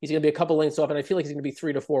 he's going to be a couple lengths off, and I feel like he's going to be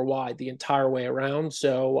 3 to 4 wide the entire way around.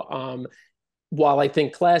 So while I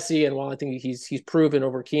think classy and while I think he's proven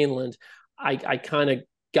over Keeneland, I kind of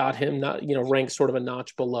got him not, ranked sort of a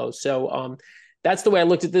notch below. So that's the way I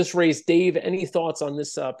looked at this race. Dave, any thoughts on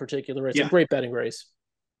this particular race? Yeah. A great betting race.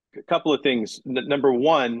 A couple of things. Number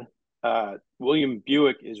one, William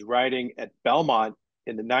Buick is riding at Belmont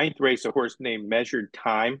in the 9th race, a horse named Measured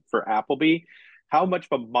Time for Appleby. How much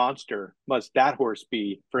of a monster must that horse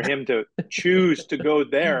be for him to choose to go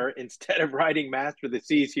there instead of riding Master of the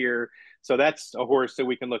Seas here? So that's a horse that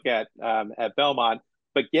we can look at Belmont.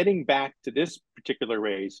 But getting back to this particular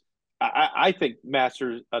race, I think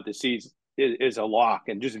Master of the Seas is a lock.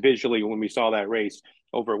 And just visually, when we saw that race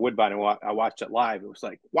over at Woodbine and I watched it live, it was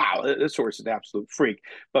like, wow, this horse is an absolute freak.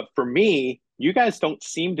 But for me, you guys don't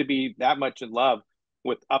seem to be that much in love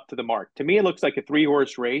with Up to the Mark. To me, it looks like a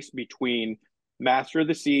 3-horse race between Master of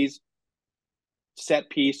the Seas, Set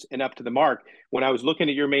Piece, and Up to the Mark. When I was looking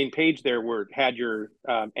at your main page there where it had your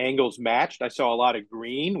angles matched, I saw a lot of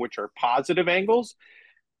green, which are positive angles.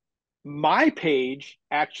 My page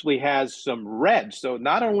actually has some red. So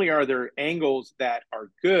not only are there angles that are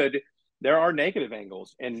good, there are negative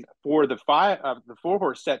angles. And for the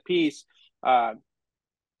 4-horse Set Piece, Brad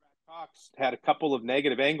Cox had a couple of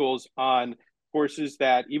negative angles on horses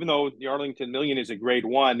that, even though the Arlington Million is a grade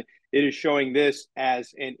 1, it is showing this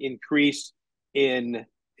as an increase in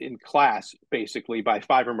class, basically by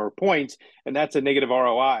 5 or more points, and that's a negative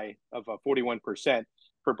ROI of 41%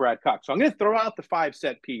 for Brad Cox. So I'm going to throw out the 5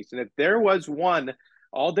 Set Piece, and if there was one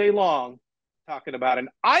all day long talking about an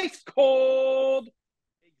ice cold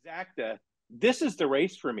exacta, this is the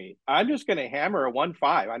race for me. I'm just going to hammer a 1-5.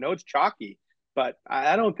 I know it's chalky, but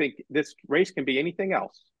I don't think this race can be anything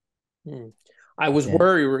else. I was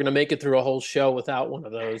worried we were going to make it through a whole show without one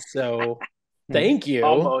of those. So thank you.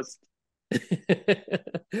 Almost.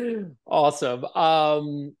 Awesome.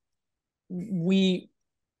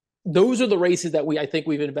 Those are the races that I think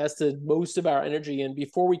we've invested most of our energy in.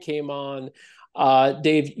 Before we came on,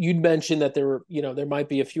 Dave, you'd mentioned that there might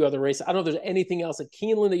be a few other races. I don't know if there's anything else at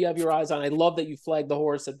Keeneland that you have your eyes on. I love that you flagged the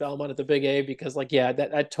horse at Belmont at the Big A because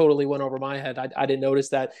that totally went over my head. I didn't notice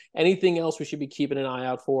that. Anything else we should be keeping an eye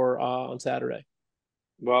out for on Saturday?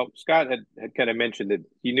 Well, Scott had kind of mentioned that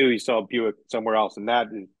he knew he saw Buick somewhere else, and that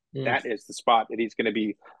is the spot that he's going to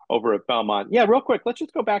be over at Belmont. Yeah, real quick, let's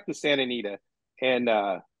just go back to Santa Anita, and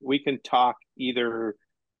we can talk either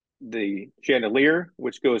the Chandelier,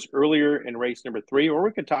 which goes earlier in race number 3, or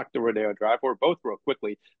we can talk the Rodeo Drive, or both real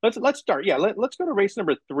quickly. Let's start. Yeah, let's go to race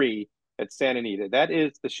number 3 at Santa Anita. That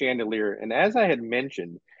is the Chandelier, and as I had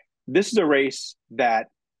mentioned, this is a race that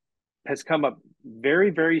has come up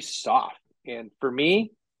very, very soft. And for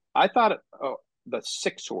me, I thought the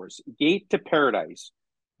 6-horse Gate to Paradise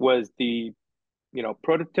was the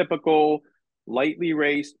prototypical lightly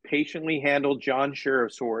raced, patiently handled John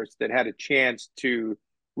Sheriff's horse that had a chance to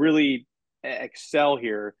really excel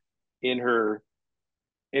here in her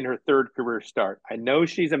 3rd career start. I know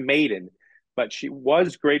she's a maiden, but she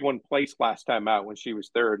was grade 1 place last time out when she was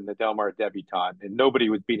 3rd in the Del Mar Debutante, and nobody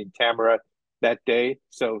was beating Tamara that day.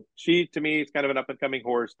 So she, to me, is kind of an up-and-coming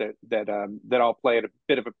horse that I'll play at a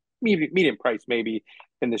bit of a medium price maybe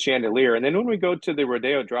in the Chandelier. And then when we go to the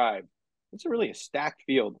Rodeo Drive, it's really a stacked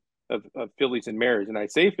field of fillies and mares. And I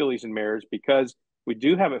say fillies and mares because we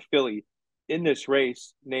do have a filly in this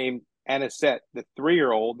race named Anisette, the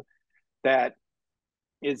 3-year-old, that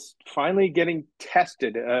is finally getting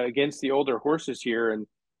tested against the older horses here. And,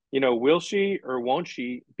 will she or won't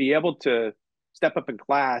she be able to step up in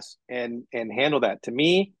class and handle that? To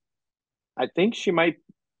me, I think she might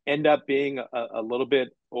end up being a little bit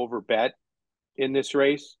over bet in this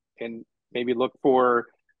race, and maybe look for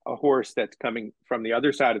a horse that's coming from the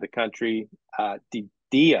other side of the country.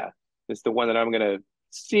 Dia is the one that I'm going to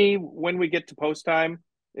see when we get to post time,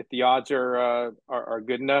 if the odds are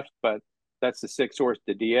good enough. But that's the 6-horse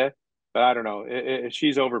Dia. But I don't know if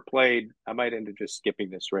she's overplayed. I might end up just skipping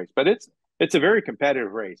this race. But it's a very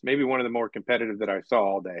competitive race, maybe one of the more competitive that I saw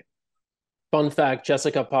all day. Fun fact,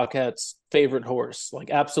 Jessica Paquette's favorite horse, like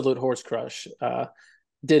absolute horse crush,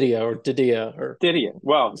 Didia.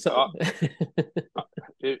 Well,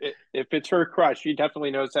 if it's her crush, she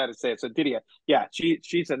definitely knows how to say it. So Didia, yeah,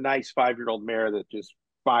 she's a nice 5-year-old mare that just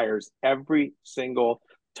fires every single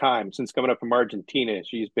time. Since coming up from Argentina,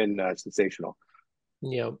 she's been sensational.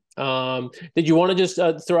 Yeah. Did you want to just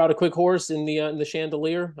throw out a quick horse in the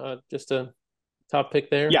Chandelier? Just a top pick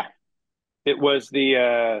there. Yeah, it was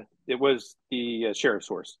the Sheriff's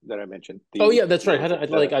horse that I mentioned. Yeah, that's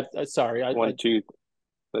right. Sorry.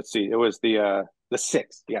 Let's see. It was the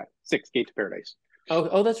 6th. Yeah, 6 Gate to Paradise.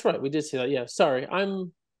 Oh, that's right. We did see that. Yeah. Sorry.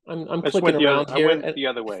 I'm I'm That's clicking went the other. around I here went the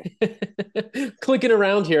other way. clicking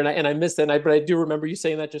around here, and I missed that. But I do remember you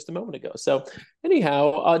saying that just a moment ago. So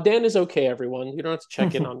anyhow, Dan is okay. Everyone, you don't have to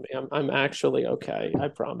check in on me. I'm actually okay. I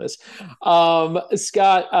promise.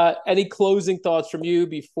 Scott, any closing thoughts from you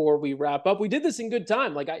before we wrap up? We did this in good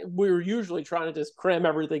time. Like we were usually trying to just cram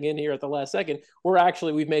everything in here at the last second.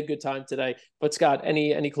 We've made good time today. But Scott,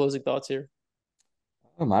 any closing thoughts here?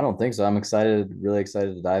 I don't think so. I'm excited, really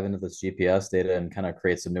excited to dive into this GPS data and kind of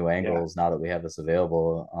create some new Yeah. angles now that we have this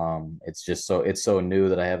available. It's so new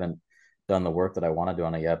that I haven't done the work that I want to do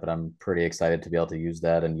on it yet, but I'm pretty excited to be able to use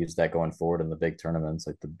that and use that going forward in the big tournaments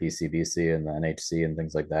like the BCBC and the NHC and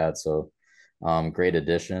things like that. So, great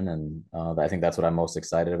addition, and I think that's what I'm most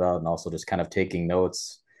excited about, and also just kind of taking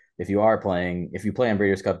notes. If you play on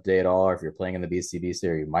Breeders' Cup Day at all, or if you're playing in the BCBC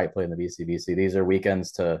or you might play in the BCBC, these are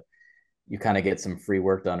weekends to you kind of get some free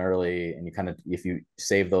work done early, and you kind of, if you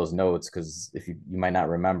save those notes, because if you might not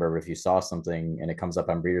remember, if you saw something and it comes up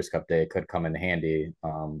on Breeders' Cup Day, it could come in handy.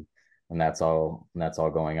 And that's all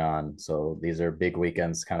going on. So these are big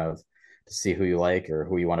weekends kind of to see who you like or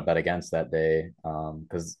who you want to bet against that day,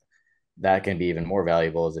 because that can be even more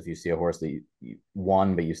valuable as if you see a horse that you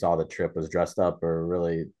won but you saw the trip was dressed up or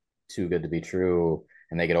really too good to be true,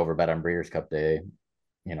 and they get overbet on Breeders' Cup Day.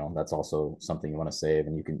 That's also something you want to save,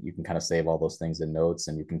 and you can kind of save all those things in notes,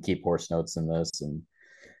 and you can keep horse notes in this and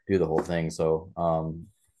do the whole thing. So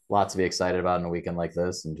lots to be excited about in a weekend like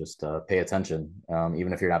this, and just pay attention.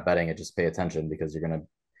 Even if you're not betting it, just pay attention, because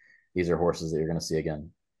these are horses that you're gonna see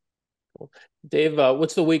again. Dave,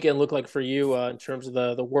 what's the weekend look like for you in terms of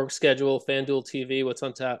the work schedule, FanDuel TV? What's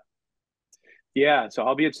on tap? Yeah, so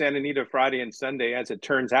I'll be at Santa Anita Friday and Sunday. As it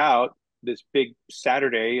turns out, this big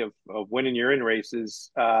Saturday of winning your in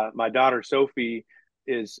races, my daughter Sophie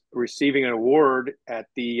is receiving an award at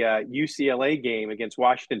the UCLA game against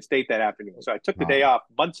Washington State that afternoon. So I took the day Wow. off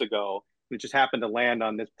months ago, and it just happened to land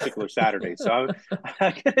on this particular Saturday. So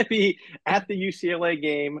I'm going to be at the UCLA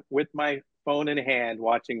game with my phone in hand,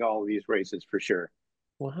 watching all of these races for sure.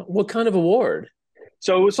 Wow. What kind of award?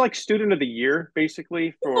 So it was like student of the year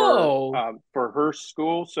basically Oh, for her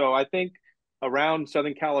school. So I think around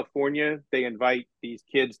Southern California they invite these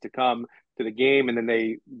kids to come to the game, and then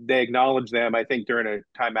they acknowledge them, I think, during a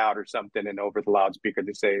timeout or something, and over the loudspeaker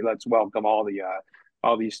they say, let's welcome all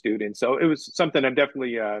these students. So it was something I'm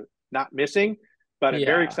definitely not missing, but I'm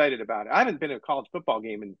very yeah. excited about it. I haven't been to a college football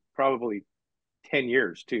game in probably 10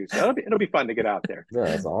 years too. So it'll be fun to get out there. Yeah,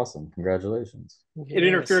 that's awesome. Congratulations. It Yes.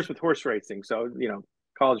 interferes with horse racing. So,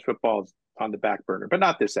 college football is on the back burner, but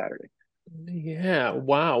not this Saturday. Yeah.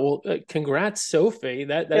 Wow. Well, congrats, Sophie.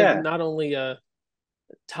 That is Yeah. not only a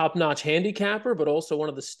top-notch handicapper, but also one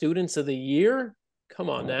of the students of the year. Come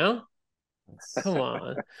on Yeah, now. that's Come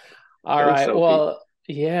on. All Go right. Sophie. Well,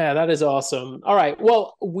 yeah, that is awesome. All right.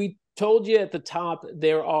 Well, we told you at the top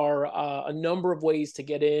there are a number of ways to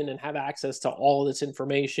get in and have access to all this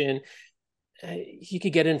information. You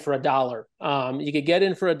could get in for $1. You could get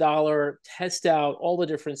in for $1, test out all the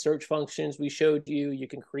different search functions we showed you. You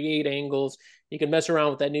can create angles. You can mess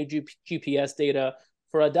around with that new GPS data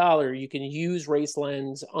for $1. You can use Race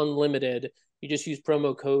Lens Unlimited. You just use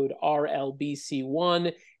promo code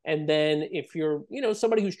RLBC1. And then if you're,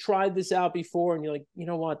 somebody who's tried this out before and you're like, you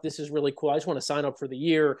know what, this is really cool, I just want to sign up for the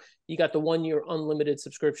year, you got the 1 year unlimited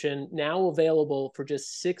subscription now available for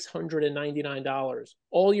just $699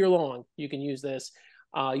 all year long. You can use this.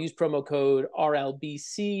 Use promo code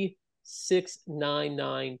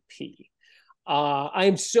RLBC699P. I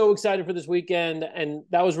am so excited for this weekend, and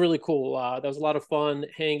that was really cool. That was a lot of fun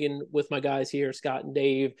hanging with my guys here, Scott and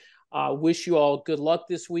Dave. Wish you all good luck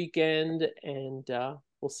this weekend, and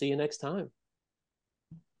we'll see you next time.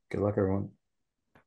 Good luck, everyone.